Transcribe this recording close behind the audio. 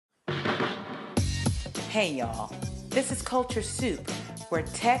Hey y'all, this is Culture Soup, where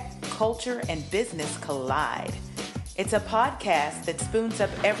tech, culture, and business collide. It's a podcast that spoons up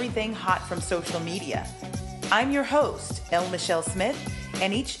everything hot from social media. I'm your host, L. Michelle Smith,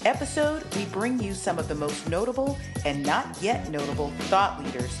 and each episode we bring you some of the most notable and not yet notable thought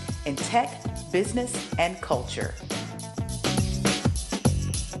leaders in tech, business, and culture.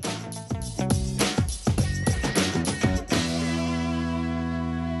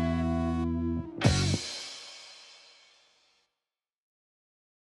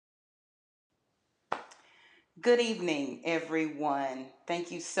 Good evening, everyone.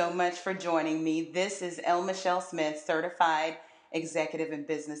 Thank you so much for joining me. This is L. Michelle Smith, certified executive and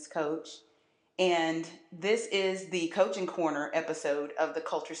business coach. And this is the Coaching Corner episode of the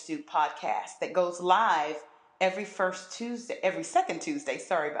Culture Soup podcast that goes live every second Tuesday.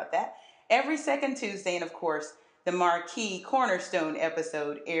 Sorry about that. Every second Tuesday. And of course, the marquee Cornerstone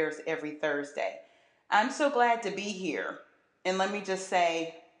episode airs every Thursday. I'm so glad to be here. And let me just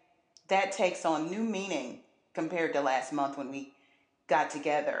say, that takes on new meaning compared to last month when we got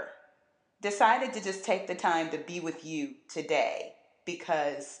together. Decided to just take the time to be with you today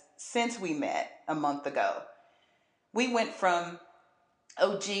because since we met a month ago, we went from,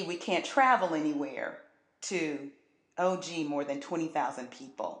 oh gee, we can't travel anywhere, to, oh gee, more than 20,000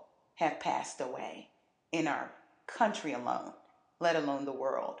 people have passed away in our country alone, let alone the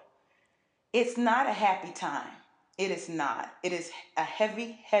world. It's not a happy time. It is not. It is a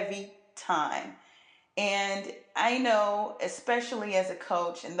heavy, heavy time. And I know, especially as a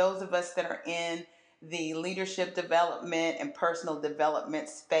coach, and those of us that are in the leadership development and personal development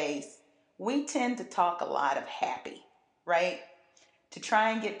space, we tend to talk a lot of happy, right? To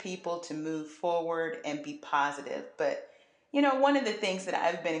try and get people to move forward and be positive. But, one of the things that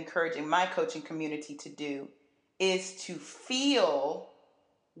I've been encouraging my coaching community to do is to feel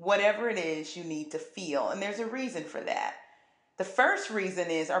whatever it is you need to feel. And there's a reason for that. The first reason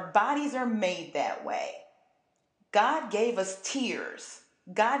is our bodies are made that way. God gave us tears.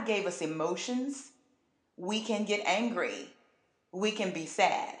 God gave us emotions. We can get angry. We can be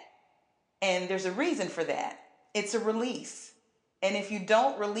sad. And there's a reason for that. It's a release. And if you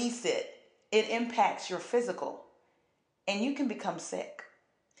don't release it, it impacts your physical. And you can become sick.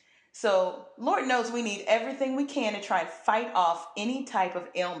 So Lord knows we need everything we can to try and fight off any type of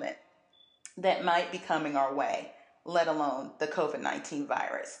ailment that might be coming our way, let alone the COVID-19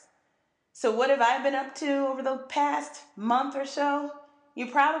 virus. So what have I been up to over the past month or so? You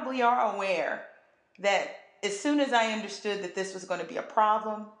probably are aware that as soon as I understood that this was going to be a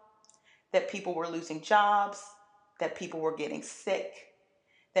problem, that people were losing jobs, that people were getting sick,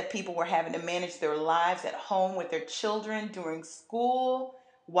 that people were having to manage their lives at home with their children during school,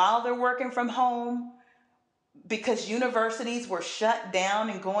 while they're working from home, because universities were shut down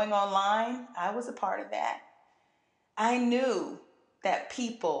and going online, I was a part of that. I knew that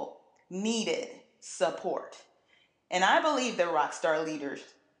people needed support. And I believe that rock star leaders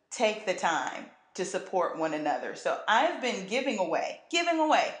take the time to support one another. So I've been giving away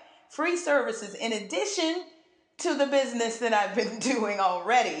free services in addition to the business that I've been doing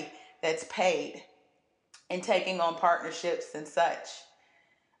already that's paid, and taking on partnerships and such.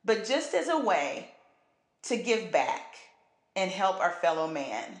 But just as a way to give back and help our fellow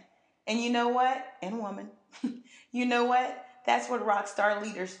man. And you know what? And woman. You know what? That's what rock star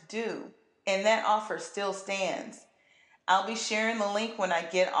leaders do. And that offer still stands. I'll be sharing the link when I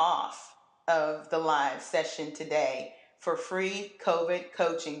get off of the live session today for free COVID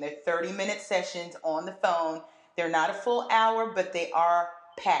coaching. They're 30-minute sessions on the phone. They're not a full hour, but they are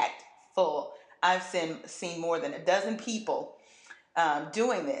packed full. I've seen more than a dozen people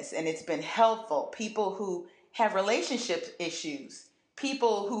doing this, and it's been helpful. People who have relationship issues,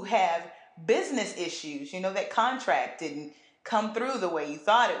 people who have business issues, that contract didn't come through the way you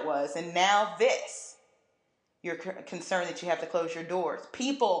thought it was, and now you're concerned that you have to close your doors.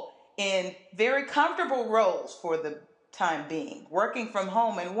 People in very comfortable roles for the time being, working from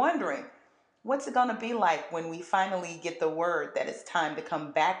home and wondering, what's it going to be like when we finally get the word that it's time to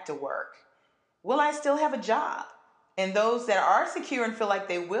come back to work? Will I still have a job? And those that are secure and feel like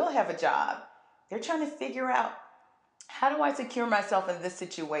they will have a job, they're trying to figure out, how do I secure myself in this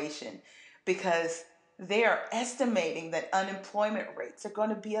situation? Because they are estimating that unemployment rates are going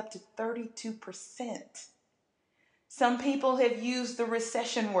to be up to 32%. Some people have used the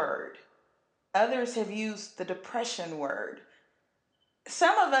recession word. Others have used the depression word.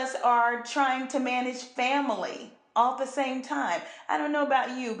 Some of us are trying to manage family all at the same time. I don't know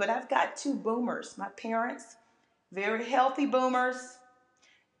about you, but I've got two boomers. My parents, very healthy boomers.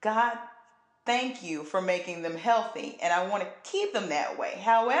 God, thank you for making them healthy, and I want to keep them that way.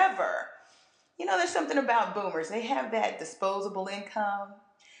 However, There's something about boomers. They have that disposable income.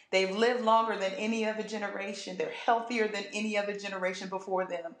 They've lived longer than any other generation. They're healthier than any other generation before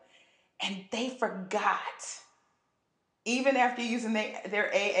them. And they forgot, even after using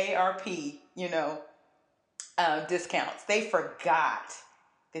their AARP, discounts, they forgot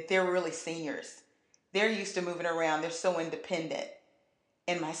that they're really seniors. They're used to moving around. They're so independent.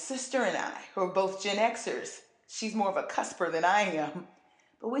 And my sister and I, who are both Gen Xers, she's more of a cusper than I am,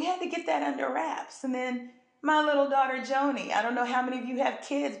 but we had to get that under wraps. And then my little daughter, Joni, I don't know how many of you have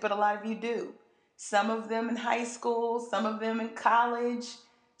kids, but a lot of you do. Some of them in high school, some of them in college,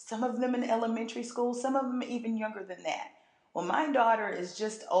 some of them in elementary school, some of them even younger than that. Well, my daughter is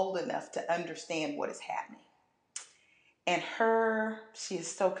just old enough to understand what is happening. And she is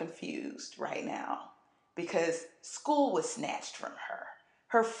so confused right now because school was snatched from her.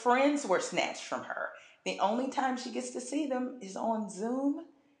 Her friends were snatched from her. The only time she gets to see them is on Zoom.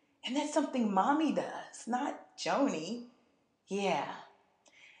 And that's something mommy does, not Joni. Yeah.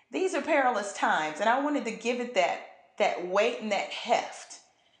 These are perilous times. And I wanted to give it that weight and that heft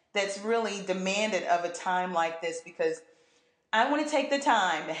that's really demanded of a time like this, because I want to take the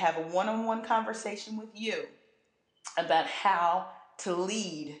time to have a one-on-one conversation with you about how to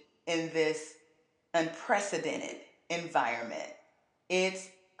lead in this unprecedented environment. It's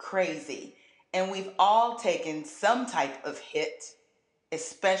crazy. And we've all taken some type of hit,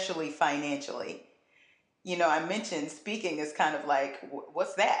 especially financially. I mentioned speaking is kind of like,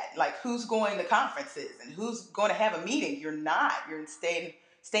 what's that? Like, who's going to conferences and who's going to have a meeting? You're not. You're in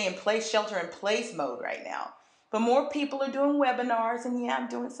stay in place, shelter in place mode right now. But more people are doing webinars, and yeah, I'm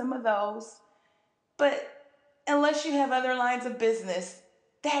doing some of those. But unless you have other lines of business,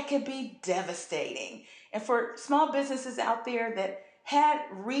 that could be devastating. And for small businesses out there that had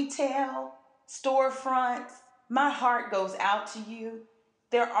retail, storefronts, my heart goes out to you.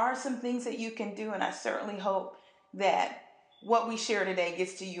 There are some things that you can do, and I certainly hope that what we share today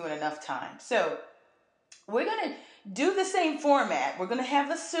gets to you in enough time. So we're going to do the same format. We're going to have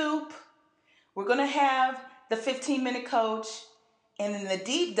the soup. We're going to have the 15-minute coach. And in the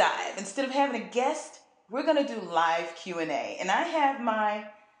deep dive, instead of having a guest, we're going to do live Q&A. And I have my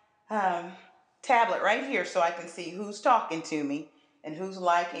tablet right here so I can see who's talking to me and who's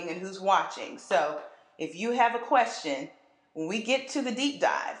liking and who's watching. So if you have a question, when we get to the deep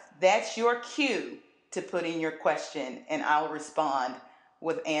dive, that's your cue to put in your question, and I'll respond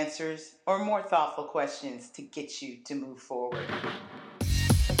with answers or more thoughtful questions to get you to move forward.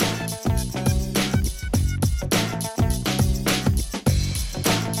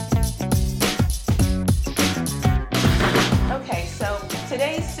 Okay, so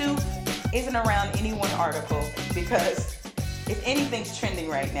today's soup isn't around any one article, because if anything's trending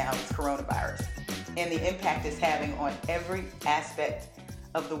right now, it's coronavirus and the impact it's having on every aspect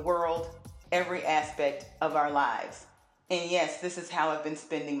of the world, every aspect of our lives. And yes, this is how I've been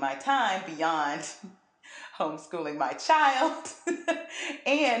spending my time beyond homeschooling my child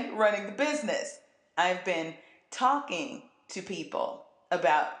and running the business. I've been talking to people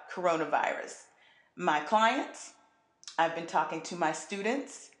about coronavirus. My clients, I've been talking to my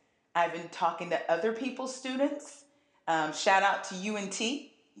students. I've been talking to other people's students. Shout out to UNT,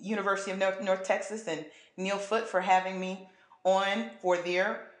 University of North Texas, and Neil Foote for having me on for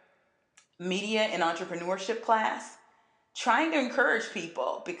their media and entrepreneurship class. Trying to encourage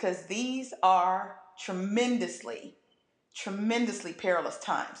people, because these are tremendously perilous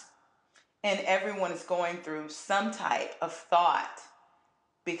times. And everyone is going through some type of thought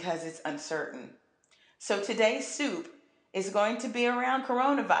because it's uncertain. So today's soup is going to be around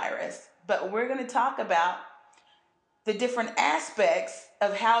coronavirus, but we're going to talk about the different aspects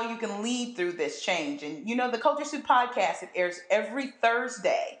of how you can lead through this change. And the Culture Soup podcast, it airs every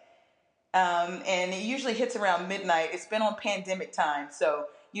Thursday. And it usually hits around midnight. It's been on pandemic time, so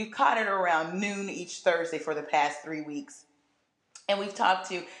you caught it around noon each Thursday for the past 3 weeks. And we've talked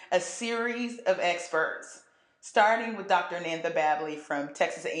to a series of experts, starting with Dr. Nantha Babley from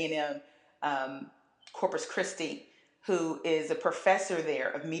Texas A&M Corpus Christi, who is a professor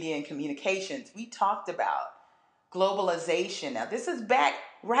there of media and communications. We talked about globalization. Now, this is back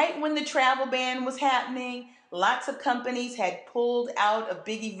right when the travel ban was happening. Lots of companies had pulled out of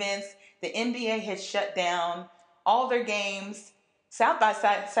big events. The NBA had shut down all their games. South by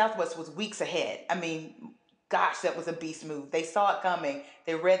Southwest was weeks ahead. I mean, gosh, that was a beast move. They saw it coming.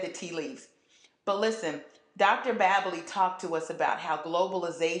 They read the tea leaves. But listen, Dr. Babley talked to us about how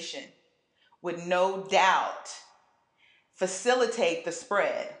globalization would no doubt facilitate the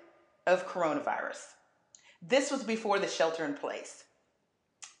spread of coronavirus. This was before the shelter in place.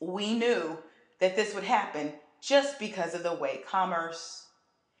 We knew that this would happen just because of the way commerce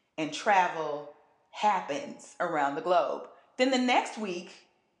and travel happens around the globe. Then the next week,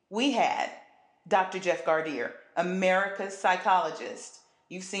 we had Dr. Jeff Gardere, America's psychologist.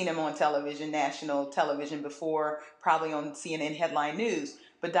 You've seen him on television, national television before, probably on CNN headline news.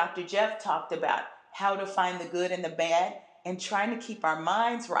 But Dr. Jeff talked about how to find the good and the bad and trying to keep our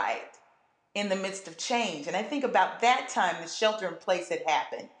minds right in the midst of change. And I think about that time, the shelter in place had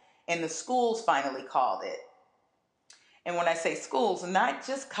happened and the schools finally called it. And when I say schools, not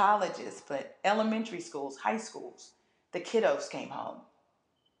just colleges, but elementary schools, high schools, the kiddos came home.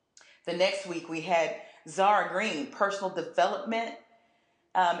 The next week we had Zara Green, personal development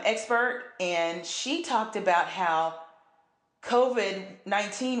expert, and she talked about how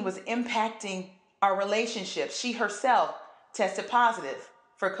COVID-19 was impacting our relationships. She herself tested positive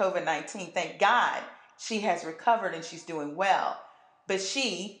for COVID-19. Thank God she has recovered and she's doing well. But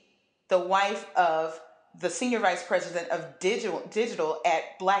she, the wife of the senior vice president of digital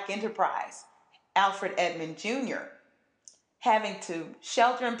at Black Enterprise, Alfred Edmond Jr., having to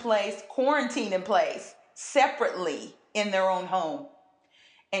shelter in place, quarantine in place, separately in their own home.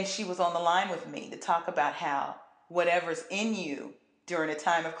 And she was on the line with me to talk about how whatever's in you during a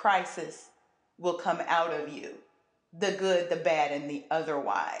time of crisis will come out of you. The good, the bad, and the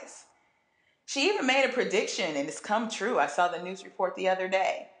otherwise. She even made a prediction, and it's come true. I saw the news report the other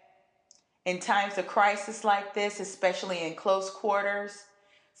day. In times of crisis like this, especially in close quarters,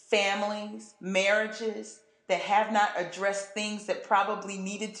 families, marriages that have not addressed things that probably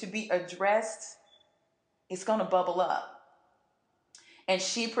needed to be addressed, it's going to bubble up. And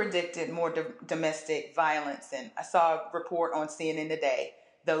she predicted more domestic violence. And I saw a report on CNN today.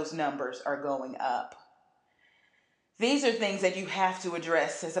 Those numbers are going up. These are things that you have to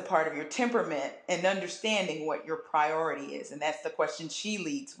address as a part of your temperament and understanding what your priority is. And that's the question she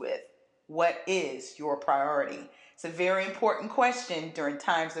leads with. What is your priority? It's a very important question during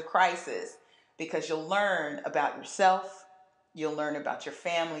times of crisis because you'll learn about yourself. You'll learn about your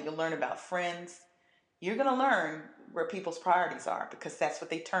family. You'll learn about friends. You're going to learn where people's priorities are because that's what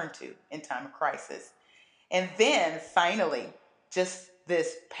they turn to in time of crisis. And then finally, just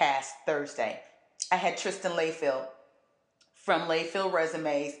this past Thursday, I had Tristan Layfield from Layfield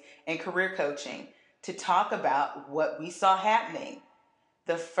Resumes and Career Coaching to talk about what we saw happening,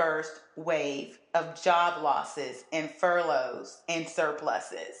 the first wave of job losses and furloughs and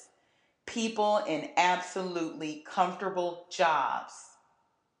surpluses. People in absolutely comfortable jobs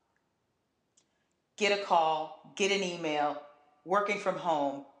get a call, get an email, working from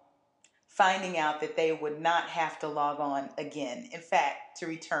home, finding out that they would not have to log on again. In fact, to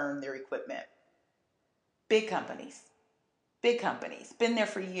return their equipment. Big companies, been there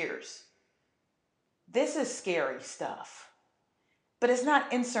for years. This is scary stuff, but it's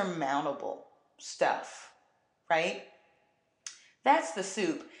not insurmountable stuff, right? That's the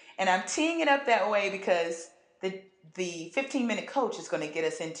soup. And I'm teeing it up that way because the 15-minute coach is going to get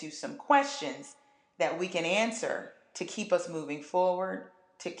us into some questions that we can answer to keep us moving forward,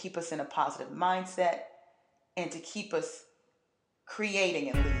 to keep us in a positive mindset, and to keep us creating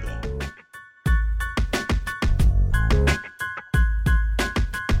and leading.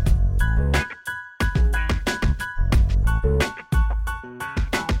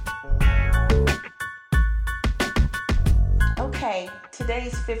 Okay,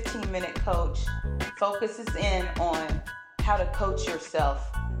 today's 15-minute coach focuses in on how to coach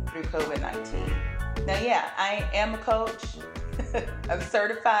yourself through COVID-19. Now, yeah, I am a coach. I'm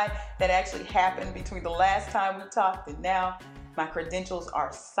certified. That actually happened between the last time we talked and now. My credentials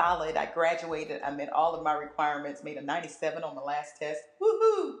are solid. I graduated. I met all of my requirements, made a 97 on the last test.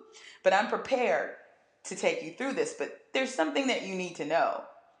 Woohoo! But I'm prepared to take you through this. But there's something that you need to know.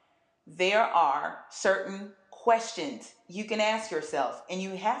 There are certain questions you can ask yourself, and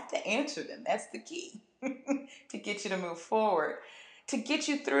you have to answer them. That's the key to get you to move forward, to get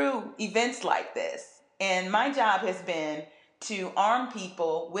you through events like this. And my job has been to arm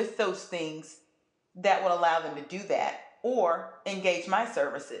people with those things that will allow them to do that or engage my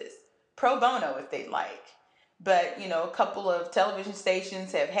services pro bono if they'd like. But, a couple of television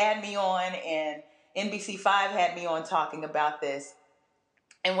stations have had me on, and NBC5 had me on talking about this.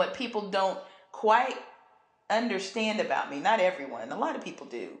 And what people don't quite understand about me, not everyone, a lot of people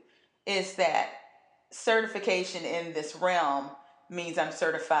do, is that certification in this realm means I'm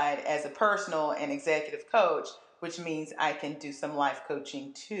certified as a personal and executive coach, which means I can do some life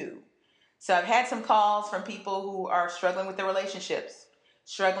coaching too. So I've had some calls from people who are struggling with their relationships,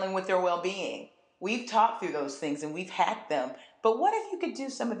 struggling with their well-being. We've talked through those things and we've hacked them. But what if you could do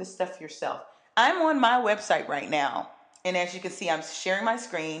some of this stuff yourself? I'm on my website right now. And as you can see, I'm sharing my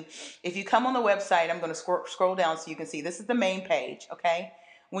screen. If you come on the website, I'm going to scroll down so you can see this is the main page, okay?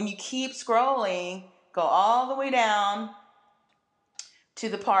 When you keep scrolling, go all the way down to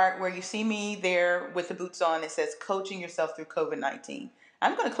the part where you see me there with the boots on. It says coaching yourself through COVID-19.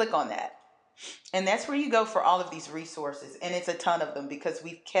 I'm going to click on that. And that's where you go for all of these resources. And it's a ton of them because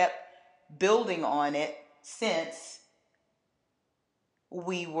we've kept building on it since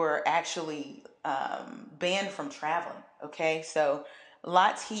we were actually banned from traveling. Okay, so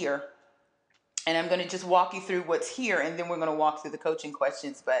lots here. And I'm going to just walk you through what's here, and then we're going to walk through the coaching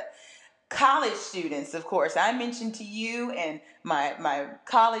questions. But college students, of course, I mentioned to you and my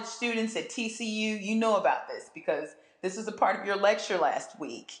college students at TCU, you know about this because this was a part of your lecture last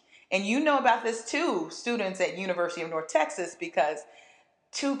week. And you know about this too, students at University of North Texas, because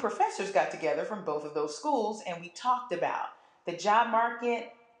two professors got together from both of those schools and we talked about the job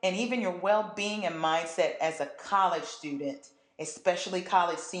market and even your well-being and mindset as a college student, especially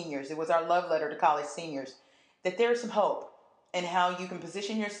college seniors. It was our love letter to college seniors, that there's some hope in how you can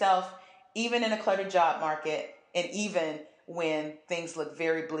position yourself even in a cluttered job market and even when things look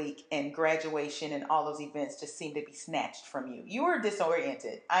very bleak and graduation and all those events just seem to be snatched from you. You are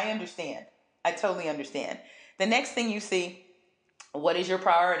disoriented. I understand. I totally understand. The next thing you see, what is your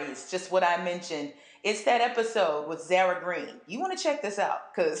priorities? Just what I mentioned. It's that episode with Zara Green. You want to check this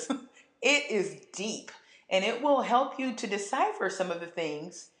out because it is deep and it will help you to decipher some of the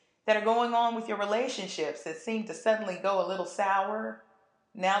things that are going on with your relationships that seem to suddenly go a little sour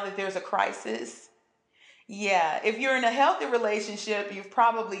now that there's a crisis. Yeah, if you're in a healthy relationship, you've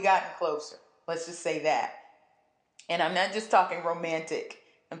probably gotten closer. Let's just say that. And I'm not just talking romantic.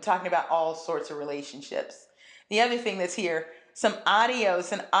 I'm talking about all sorts of relationships. The other thing that's here, some audio.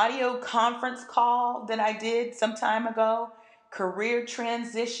 It's an audio conference call that I did some time ago. Career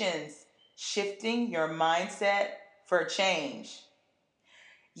transitions, shifting your mindset for change.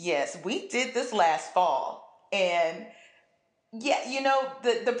 Yes, we did this last fall. And yeah, you know,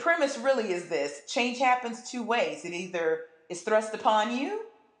 the premise really is this. Change happens two ways. It either is thrust upon you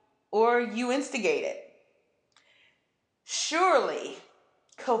or you instigate it. Surely,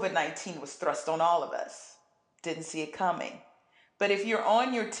 COVID-19 was thrust on all of us. Didn't see it coming. But if you're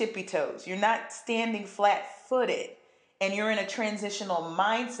on your tippy toes, you're not standing flat-footed, and you're in a transitional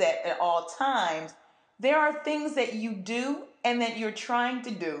mindset at all times, there are things that you do and that you're trying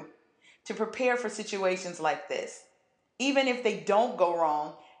to do to prepare for situations like this. Even if they don't go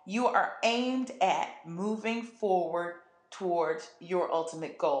wrong, you are aimed at moving forward towards your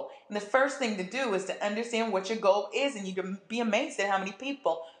ultimate goal. And the first thing to do is to understand what your goal is, and you can be amazed at how many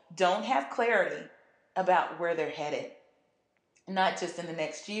people don't have clarity about where they're headed. Not just in the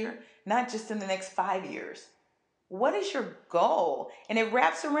next year, not just in the next 5 years. What is your goal? And it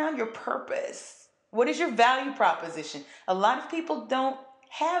wraps around your purpose. What is your value proposition? A lot of people don't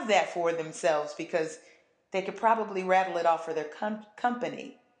have that for themselves because they could probably rattle it off for their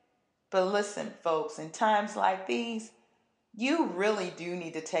company. But listen, folks, in times like these, you really do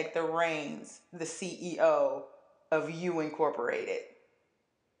need to take the reins, the CEO of you Incorporated.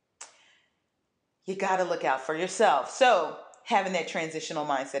 You got to look out for yourself. So having that transitional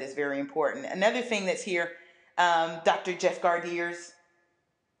mindset is very important. Another thing that's here, Dr. Jeff Gardier's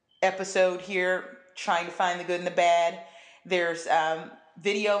episode here, trying to find the good and the bad. There's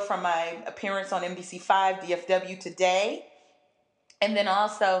video from my appearance on NBC5 DFW today. And then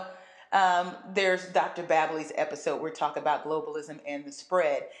also there's Dr. Babley's episode where we talk about globalism and the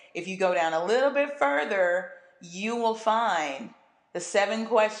spread. If you go down a little bit further, you will find the 7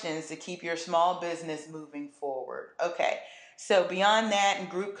 questions to keep your small business moving forward. Okay, so beyond that and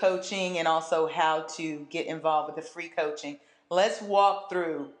group coaching and also how to get involved with the free coaching, let's walk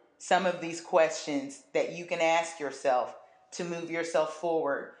through some of these questions that you can ask yourself to move yourself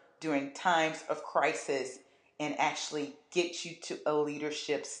forward during times of crisis and actually get you to a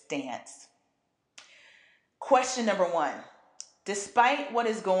leadership stance. Question number 1, despite what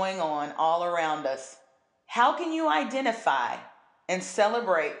is going on all around us, how can you identify and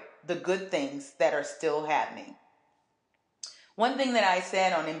celebrate the good things that are still happening? One thing that I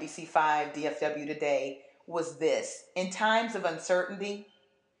said on NBC5 DFW today was this: in times of uncertainty,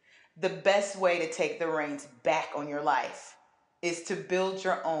 the best way to take the reins back on your life is to build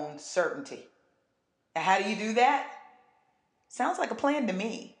your own certainty. Now, how do you do that? Sounds like a plan to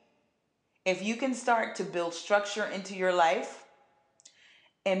me. If you can start to build structure into your life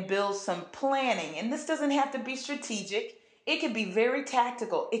and build some planning, and this doesn't have to be strategic, it could be very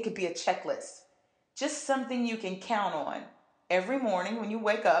tactical. It could be a checklist, just something you can count on every morning when you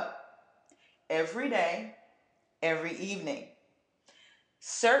wake up, every day, every evening.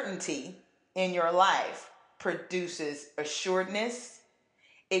 Certainty in your life produces assuredness.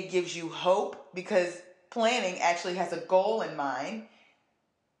 It gives you hope because planning actually has a goal in mind.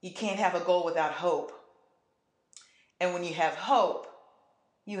 You can't have a goal without hope. And when you have hope,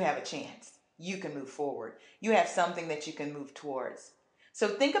 you have a chance. You can move forward. You have something that you can move towards. So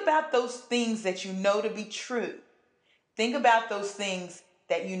think about those things that you know to be true. Think about those things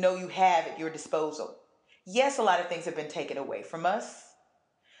that you know you have at your disposal. Yes, a lot of things have been taken away from us.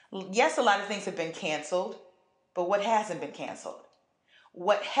 Yes, a lot of things have been canceled. But what hasn't been canceled?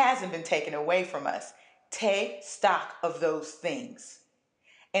 What hasn't been taken away from us? Take stock of those things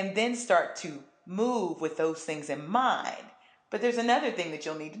and then start to move with those things in mind. But there's another thing that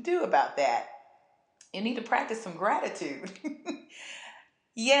you'll need to do about that. You need to practice some gratitude.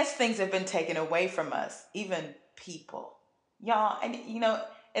 Yes, things have been taken away from us, even people. Y'all, and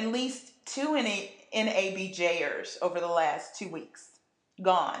at least two NABJers over the last 2 weeks,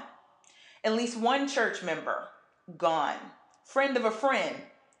 gone. At least one church member, gone. Friend of a friend,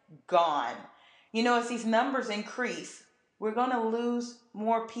 gone. As these numbers increase, we're going to lose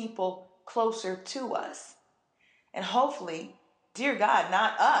more people closer to us. And hopefully, dear God,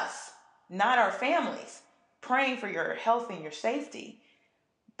 not us, not our families, praying for your health and your safety.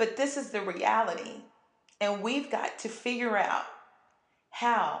 But this is the reality. And we've got to figure out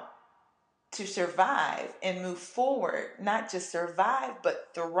how to survive and move forward, not just survive, but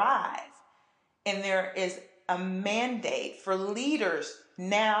thrive. And there is a mandate for leaders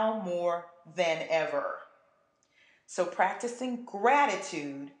now more than ever. So practicing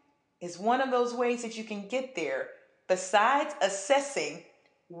gratitude is one of those ways that you can get there, besides assessing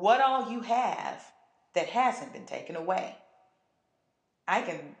what all you have that hasn't been taken away. I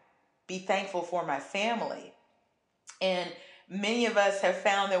can be thankful for my family. And many of us have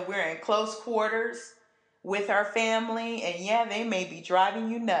found that we're in close quarters with our family. And yeah, they may be driving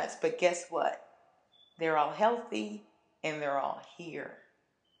you nuts, but guess what? They're all healthy and they're all here.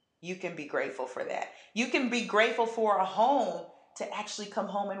 You can be grateful for that. You can be grateful for a home to actually come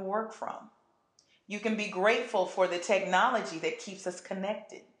home and work from. You can be grateful for the technology that keeps us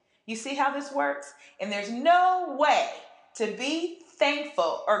connected. You see how this works? And there's no way to be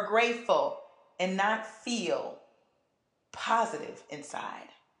thankful or grateful and not feel positive inside.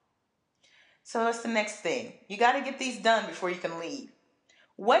 So that's the next thing. You got to get these done before you can lead.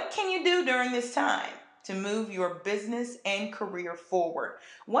 What can you do during this time to move your business and career forward?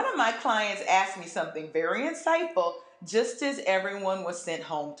 One of my clients asked me something very insightful just as everyone was sent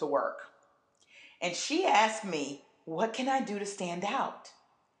home to work. And she asked me, what can I do to stand out?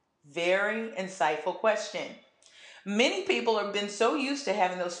 Very insightful question. Many people have been so used to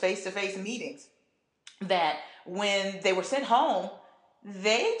having those face-to-face meetings that when they were sent home,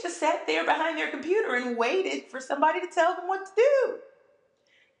 they just sat there behind their computer and waited for somebody to tell them what to do.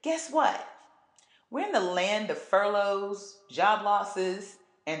 Guess what? We're in the land of furloughs, job losses,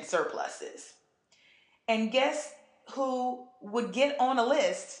 and surpluses. And guess who would get on a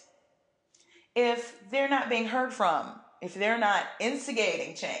list if they're not being heard from, if they're not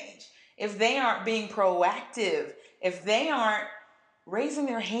instigating change, if they aren't being proactive, if they aren't raising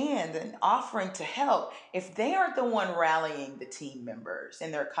their hand and offering to help, if they aren't the one rallying the team members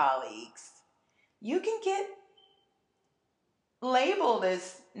and their colleagues? You can get labeled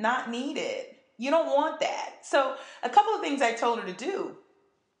as not needed. You don't want that. So a couple of things I told her to do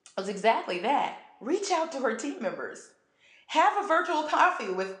was exactly that. Reach out to her team members. Have a virtual coffee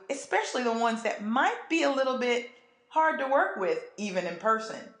with especially the ones that might be a little bit hard to work with, even in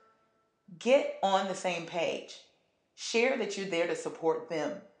person. Get on the same page. Share that you're there to support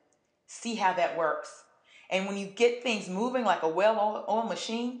them. See how that works. And when you get things moving like a well-oiled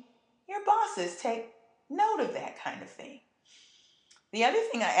machine, your bosses take note of that kind of thing. The other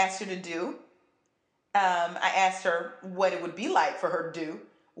thing I asked her to do, I asked her what it would be like for her to do.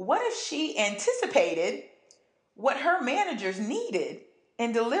 What if she anticipated what her managers needed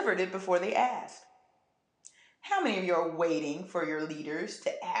and delivered it before they asked? How many of you are waiting for your leaders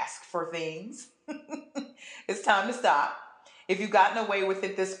to ask for things? It's time to stop. If you've gotten away with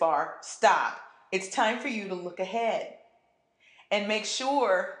it this far, stop. It's time for you to look ahead and make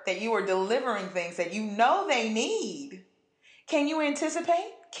sure that you are delivering things that you know they need. Can you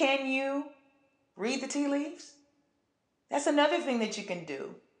anticipate? Can you read the tea leaves? That's another thing that you can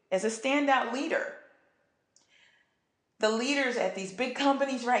do as a standout leader. The leaders at these big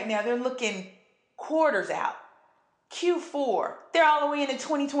companies right now, they're looking quarters out. Q4, they're all the way into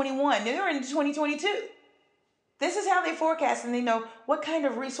 2021. They're into 2022. This is how they forecast, and they know what kind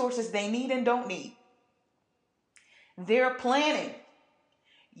of resources they need and don't need. They're planning.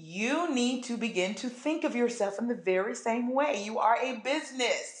 You need to begin to think of yourself in the very same way. You are a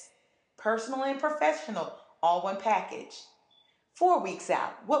business, personal and professional, all one package. 4 weeks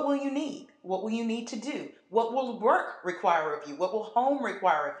out, what will you need? What will you need to do? What will work require of you? What will home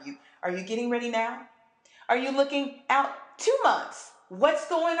require of you? Are you getting ready now? Are you looking out 2 months? What's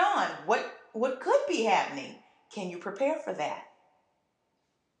going on? What could be happening? Can you prepare for that?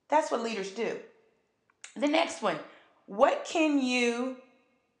 That's what leaders do. The next one, what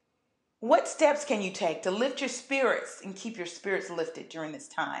steps can you take to lift your spirits and keep your spirits lifted during this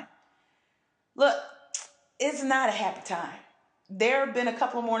time? Look, it's not a happy time. There have been a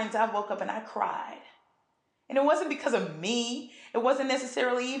couple of mornings I woke up and I cried. And it wasn't because of me. It wasn't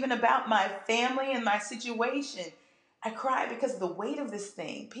necessarily even about my family and my situation. I cried because of the weight of this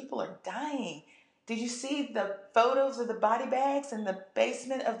thing. People are dying. Did you see the photos of the body bags in the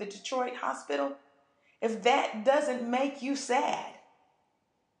basement of the Detroit hospital? If that doesn't make you sad.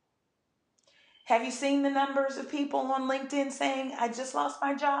 Have you seen the numbers of people on LinkedIn saying, I just lost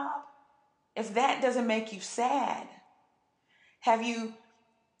my job? If that doesn't make you sad. Have you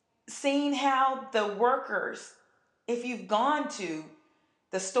seen how the workers, if you've gone to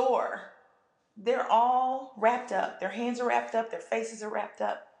the store, they're all wrapped up. Their hands are wrapped up. Their faces are wrapped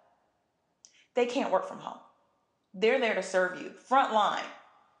up. They can't work from home. They're there to serve you. Front line.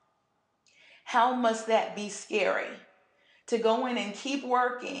 How must that be scary? To go in and keep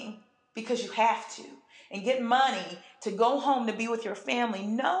working because you have to and get money to go home to be with your family,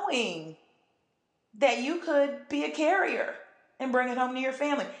 knowing that you could be a carrier and bring it home to your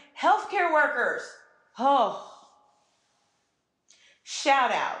family. Healthcare workers. Oh.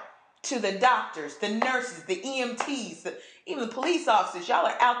 Shout out to the doctors, the nurses, the EMTs, even the police officers. Y'all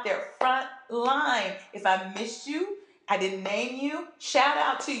are out there front line. If I missed you, I didn't name you, shout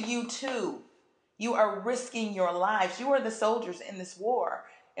out to you too. You are risking your lives. You are the soldiers in this war,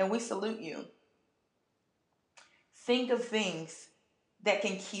 and we salute you. Think of things that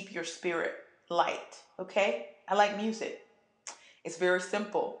can keep your spirit light, okay? I like music. It's very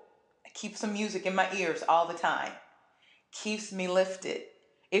simple. I keep some music in my ears all the time. Keeps me lifted.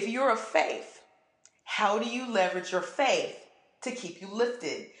 If you're of faith, how do you leverage your faith to keep you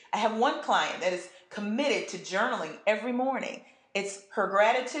lifted? I have one client that is committed to journaling every morning. It's her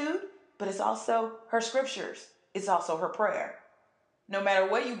gratitude, but it's also her scriptures. It's also her prayer. No matter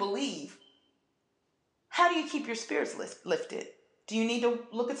what you believe, how do you keep your spirits lifted? Do you need to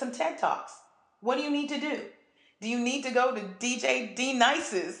look at some TED Talks? What do you need to do? Do you need to go to DJ D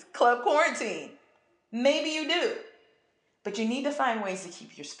Nice's Club Quarantine? Maybe you do. But you need to find ways to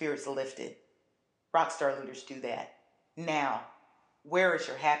keep your spirits lifted. Rockstar leaders do that. Now, where is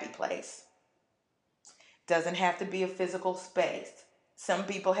your happy place? Doesn't have to be a physical space. Some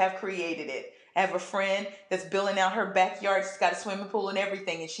people have created it. I have a friend that's building out her backyard. She's got a swimming pool and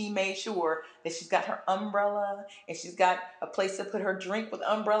everything, and she made sure that she's got her umbrella and she's got a place to put her drink with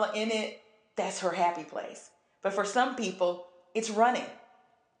umbrella in it. That's her happy place. But for some people, it's running.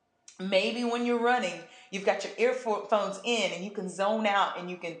 Maybe when you're running, you've got your earphones in and you can zone out and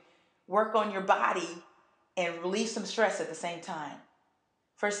you can work on your body and relieve some stress at the same time.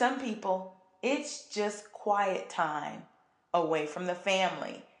 For some people, it's just quiet time away from the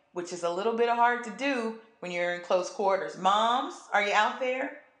family, which is a little bit hard to do when you're in close quarters. Moms, are you out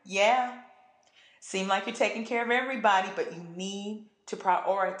there? Yeah. Seem like you're taking care of everybody, but you need to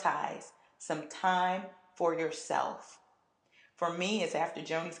prioritize some time for yourself. For me, it's after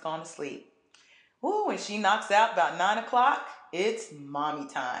Joni's gone to sleep. Ooh, when she knocks out about 9 o'clock, it's mommy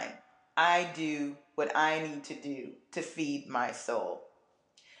time. I do what I need to do to feed my soul.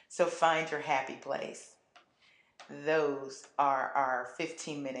 So find your happy place. Those are our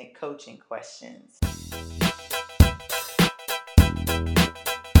 15-minute coaching questions.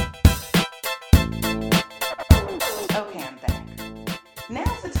 Okay, I'm back.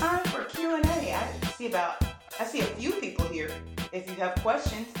 Now's the time for Q&A. I see a few people here. If you have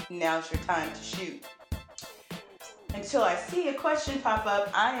questions, now's your time to shoot. Until I see a question pop up,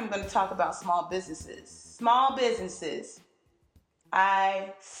 I am going to talk about small businesses. Small businesses.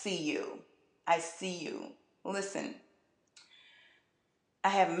 I see you. I see you. Listen, I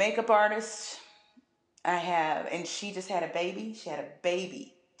have a makeup artist. And she just had a baby. She had a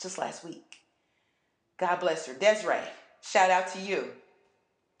baby just last week. God bless her. Desiree, shout out to you.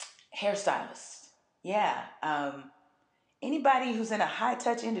 Hairstylist. Yeah. Anybody who's in a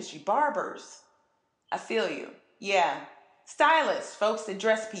high-touch industry. Barbers. I feel you. Yeah. Stylists, folks that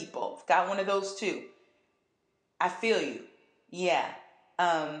dress people. Got one of those too. I feel you. Yeah.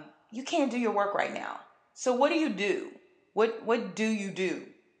 You can't do your work right now. So what do you do? What do you do?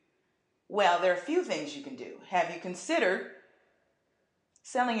 Well, there are a few things you can do. Have you considered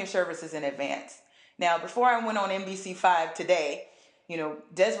selling your services in advance? Now, before I went on NBC5 today,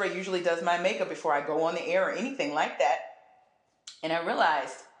 Desiree usually does my makeup before I go on the air or anything like that. And I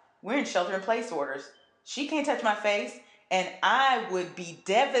realized we're in shelter-in-place orders. She can't touch my face. And I would be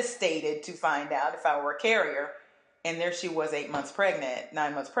devastated to find out if I were a carrier. And there she was, 8 months pregnant,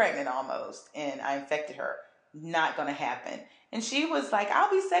 9 months pregnant almost. And I infected her. Not going to happen. And she was like, I'll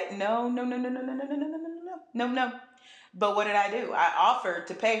be safe. No, no, no, no, no, no, no, no, no, no, no, no, no, no. But what did I do? I offered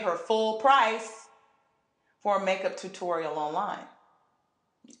to pay her full price for a makeup tutorial online.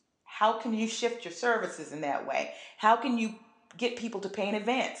 How can you shift your services in that way? How can you get people to pay in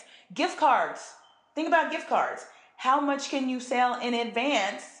advance? Gift cards. Think about gift cards. How much can you sell in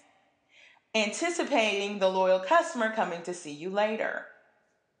advance, anticipating the loyal customer coming to see you later?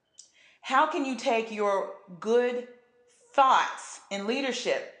 How can you take your good thoughts in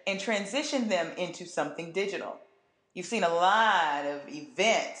leadership and transition them into something digital? You've seen a lot of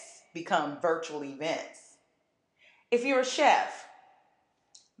events become virtual events. If you're a chef,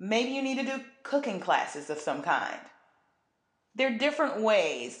 maybe you need to do cooking classes of some kind. There are different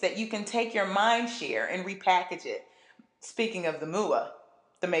ways that you can take your mind share and repackage it. Speaking of the MUA,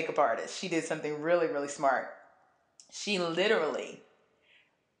 the makeup artist, she did something really, really smart. She literally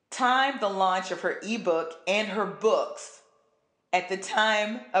timed the launch of her ebook and her books at the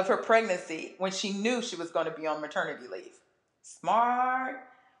time of her pregnancy when she knew she was going to be on maternity leave. Smart.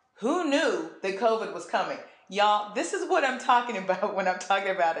 Who knew that COVID was coming? Y'all, this is what I'm talking about when I'm talking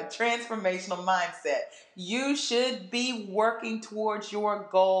about a transformational mindset. You should be working towards your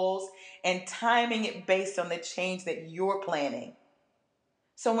goals and timing it based on the change that you're planning.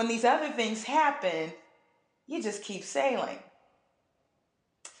 So when these other things happen, you just keep sailing.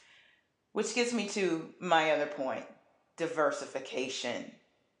 Which gets me to my other point, diversification.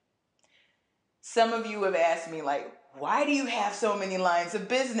 Some of you have asked me, like, why do you have so many lines of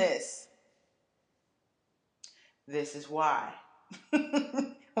business? This is why.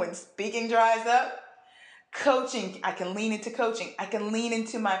 When speaking dries up, coaching, I can lean into coaching. I can lean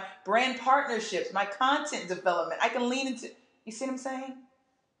into my brand partnerships, my content development. I can lean into, you see what I'm saying?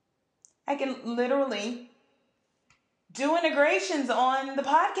 I can literally do integrations on the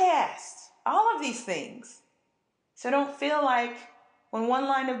podcast. All of these things. So don't feel like when one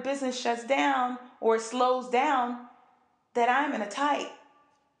line of business shuts down or it slows down that I'm in a tight.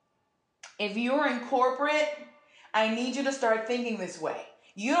 If you're in corporate, I need you to start thinking this way.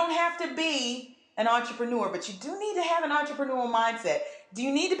 You don't have to be an entrepreneur, but you do need to have an entrepreneurial mindset. Do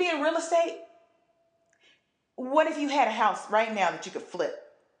you need to be in real estate? What if you had a house right now that you could flip?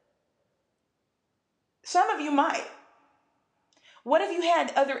 Some of you might. What if you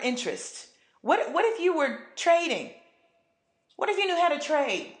had other interests? What if you were trading? What if you knew how to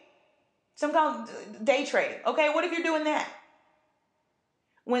trade? Some kind of day trading. Okay, what if you're doing that?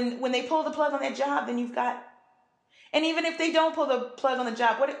 When they pull the plug on that job, then you've got. And even if they don't pull the plug on the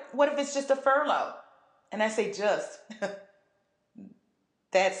job, what if it's just a furlough? And I say just.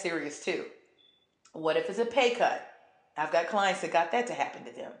 That's serious too. What if it's a pay cut? I've got clients that got that to happen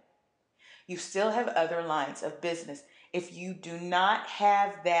to them. You still have other lines of business. If you do not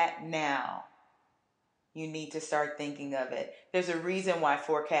have that now, you need to start thinking of it. There's a reason why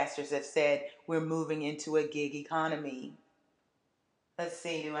forecasters have said we're moving into a gig economy. Let's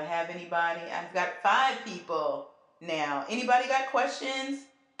see, do I have anybody? I've got 5 people now. Anybody got questions?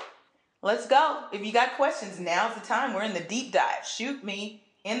 Let's go. If you got questions, now's the time. We're in the deep dive. Shoot me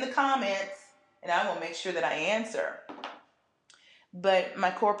in the comments and I will make sure that I answer. But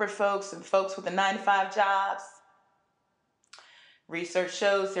my corporate folks and folks with the 9-to-5 jobs, research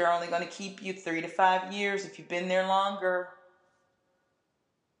shows they're only going to keep you 3 to 5 years if you've been there longer.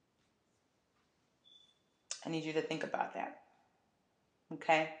 I need you to think about that.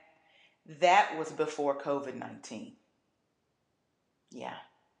 Okay? That was before COVID-19. Yeah.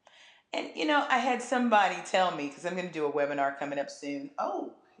 And, you know, I had somebody tell me, because I'm going to do a webinar coming up soon.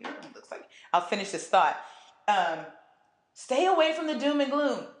 Oh, here it looks like. I'll finish this thought. Stay away from the doom and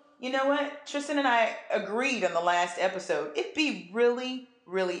gloom. You know what? Tristan and I agreed on the last episode. It'd be really,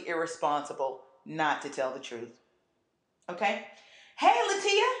 really irresponsible not to tell the truth. Okay? Hey,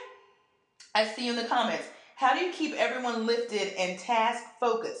 Latia. I see you in the comments. How do you keep everyone lifted and task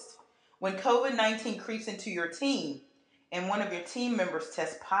focused when COVID-19 creeps into your team and one of your team members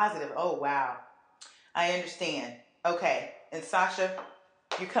tests positive? Oh, wow. I understand. Okay. And Sasha,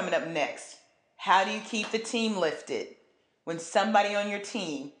 you're coming up next. How do you keep the team lifted when somebody on your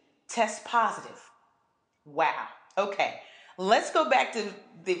team tests positive? Wow. Okay. Let's go back to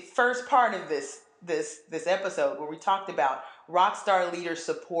the first part of this episode where we talked about rockstar leaders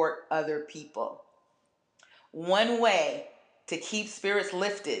support other people. One way to keep spirits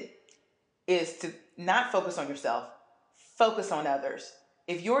lifted is to not focus on yourself, focus on others.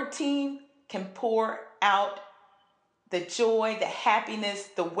 If your team can pour out the joy, the happiness,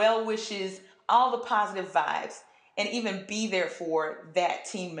 the well wishes all the positive vibes, and even be there for that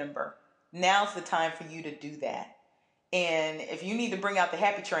team member. Now's the time for you to do that. And if you need to bring out the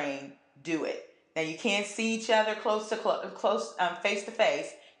happy train, do it. Now, you can't see each other face to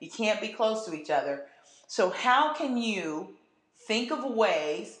face. You can't be close to each other. So how can you think of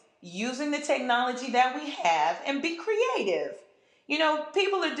ways using the technology that we have and be creative? You know,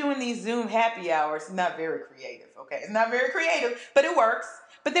 people are doing these Zoom happy hours. Not very creative, okay? It's not very creative, but it works.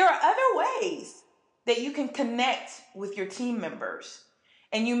 But there are other ways that you can connect with your team members.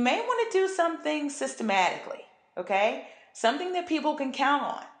 And you may want to do something systematically, okay? Something that people can count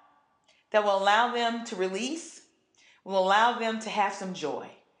on, that will allow them to release, will allow them to have some joy.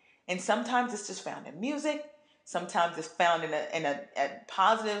 And sometimes it's just found in music. Sometimes it's found in a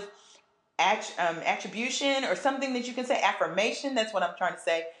positive attribution, or something that you can say, affirmation. That's what I'm trying to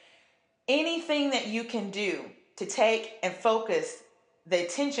say. Anything that you can do to take and focus the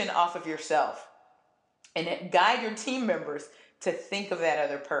attention off of yourself and guide your team members to think of that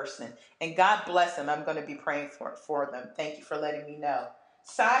other person. And God bless them. I'm going to be praying for them. Thank you for letting me know.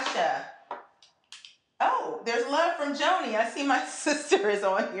 Sasha. Oh, there's love from Joni. I see my sister is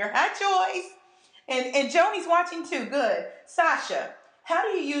on here. Hi, Joyce. And Joni's watching too. Good. Sasha, how do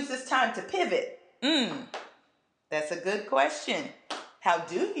you use this time to pivot? That's a good question. How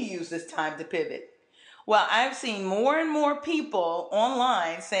do you use this time to pivot? Well, I've seen more and more people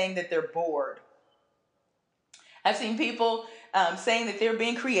online saying that they're bored. I've seen people saying that they're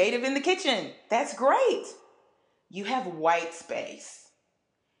being creative in the kitchen. That's great. You have white space.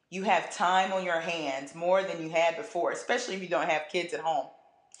 You have time on your hands more than you had before, especially if you don't have kids at home.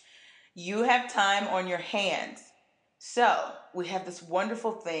 You have time on your hands. So we have this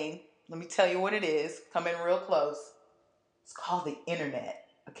wonderful thing. Let me tell you what it is. Come in real close. It's called the internet,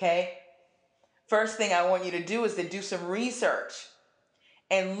 okay? First thing I want you to do is to do some research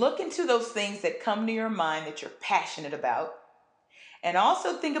and look into those things that come to your mind that you're passionate about. And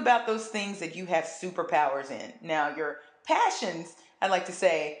also think about those things that you have superpowers in. Now, your passions, I like to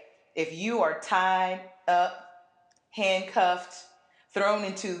say, if you are tied up, handcuffed, thrown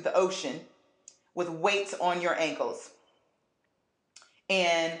into the ocean with weights on your ankles,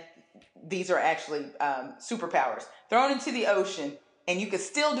 and these are actually superpowers, thrown into the ocean, and you can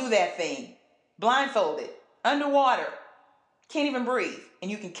still do that thing, blindfolded, underwater, can't even breathe, and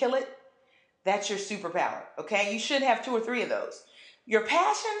you can kill it, that's your superpower, okay? You should have 2 or 3 of those. Your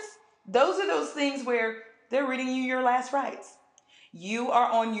passions, those are those things where they're reading you your last rites. You are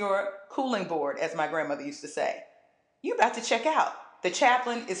on your cooling board, as my grandmother used to say. You're about to check out. The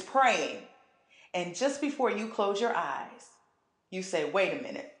chaplain is praying. And just before you close your eyes, you say, wait a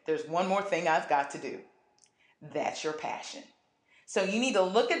minute, there's one more thing I've got to do. That's your passion. So you need to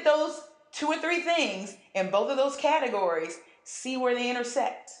look at those 2 or 3 things in both of those categories, see where they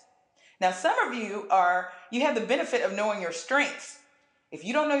intersect. Now, some of you have the benefit of knowing your strengths. If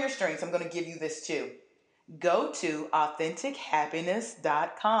you don't know your strengths, I'm going to give you this too. Go to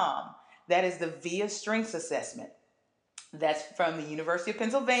AuthenticHappiness.com. That is the VIA Strengths Assessment. That's from the University of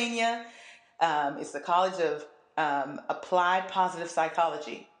Pennsylvania. It's the College of Applied Positive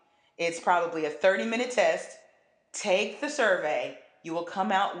Psychology. It's probably a 30-minute test. Take the survey. You will come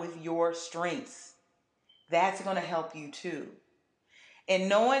out with your strengths. That's going to help you too. And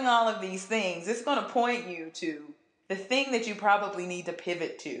knowing all of these things, it's going to point you to the thing that you probably need to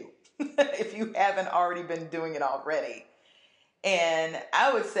pivot to if you haven't already been doing it already. And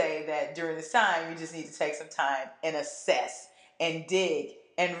I would say that during this time, you just need to take some time and assess and dig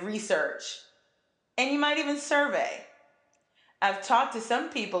and research. And you might even survey. I've talked to some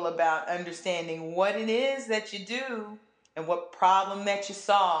people about understanding what it is that you do and what problem that you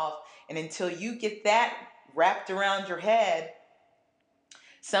solve. And until you get that wrapped around your head,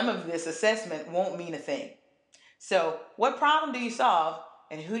 some of this assessment won't mean a thing. So what problem do you solve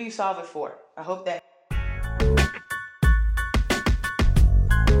and who do you solve it for? I hope that.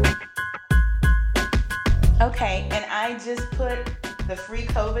 Okay, and I just put the free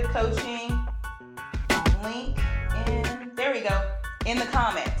COVID coaching link in, there we go, in the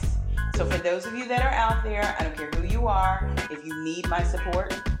comments. So for those of you that are out there, I don't care who you are, if you need my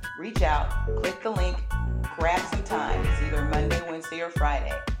support, reach out, click the link, grab some time. It's either Monday, Wednesday, or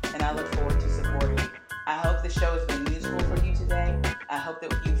Friday, and I look forward to supporting you. I hope the show has been useful for you today. I hope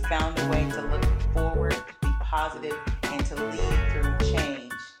that you found a way to look forward, to be positive, and to lead through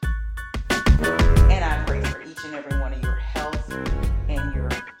change. And I pray for each and every one of your health and your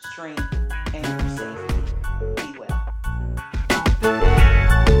strength and your safety. Be well.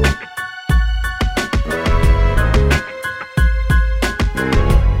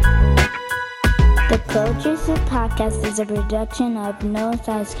 The Coaches of podcast is a production of No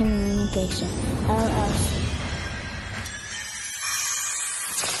Size Communication, LLC.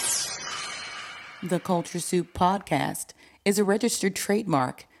 The Culture Soup podcast is a registered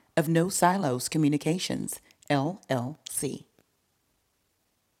trademark of No Silos Communications, LLC.